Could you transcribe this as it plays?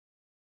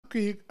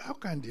how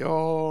can the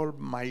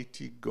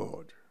Almighty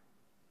God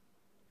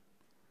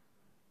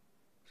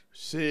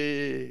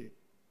say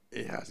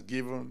he has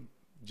given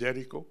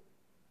Jericho,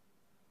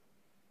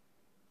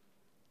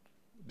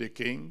 the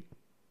king,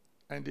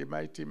 and the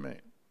mighty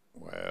men?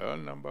 Well,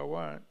 number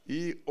one,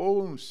 he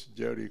owns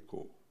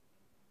Jericho.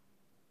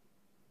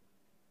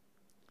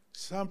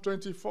 Psalm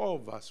 24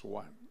 verse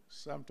 1.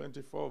 Psalm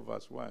 24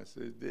 verse 1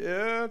 says, the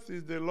earth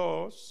is the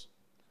Lord's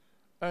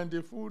and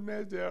the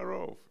fullness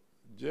thereof.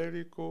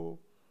 Jericho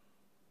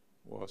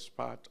was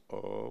part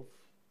of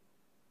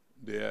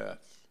the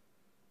earth.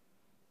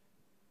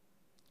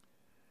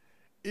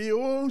 He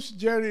owns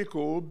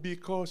Jericho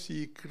because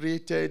he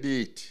created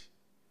it.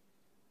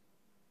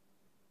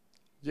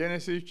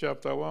 Genesis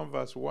chapter 1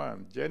 verse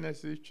 1.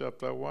 Genesis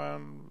chapter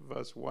 1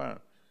 verse 1.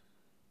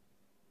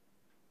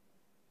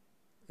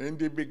 In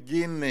the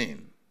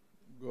beginning,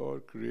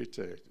 God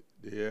created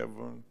the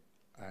heaven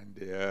and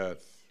the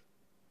earth.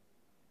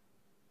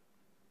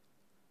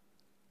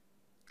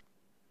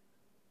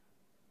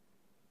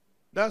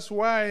 That's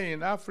why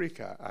in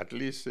Africa, at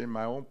least in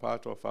my own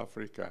part of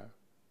Africa,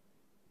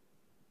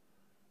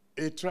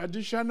 a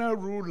traditional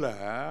ruler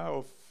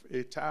of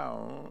a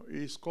town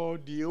is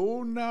called the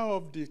owner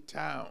of the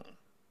town.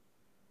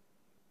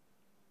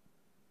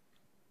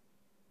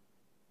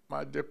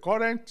 The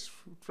current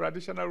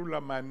traditional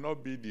ruler might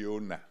not be the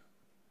owner,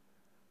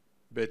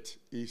 but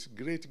his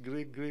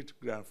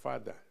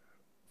great-great-great-grandfather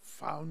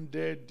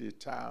founded the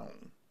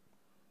town.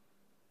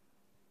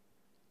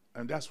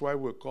 And that's why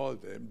we call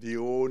them the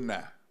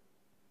owner.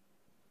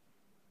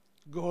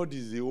 God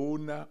is the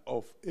owner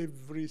of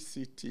every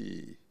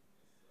city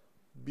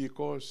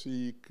because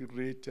he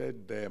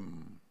created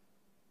them.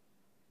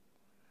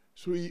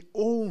 So he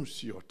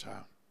owns your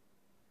town.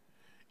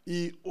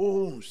 He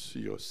owns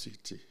your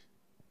city.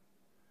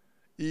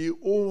 He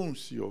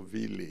owns your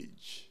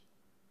village.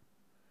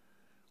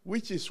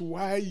 Which is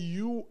why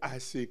you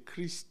as a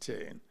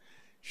Christian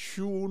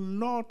should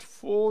not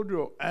fold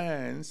your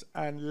hands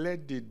and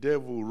let the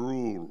devil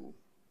rule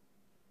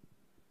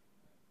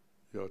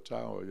your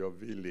town or your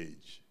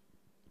village.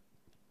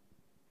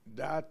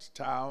 That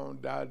town,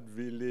 that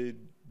village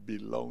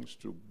belongs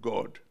to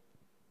God.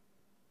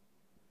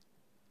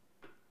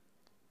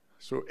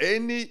 So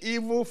any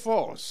evil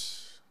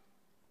force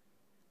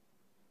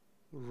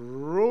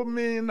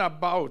roaming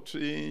about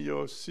in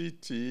your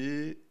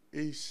city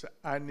is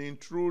an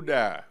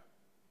intruder.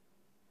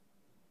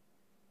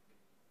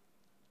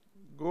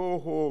 Go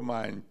home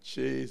and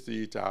chase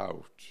it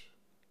out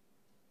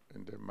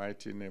in the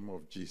mighty name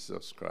of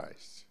Jesus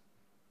Christ.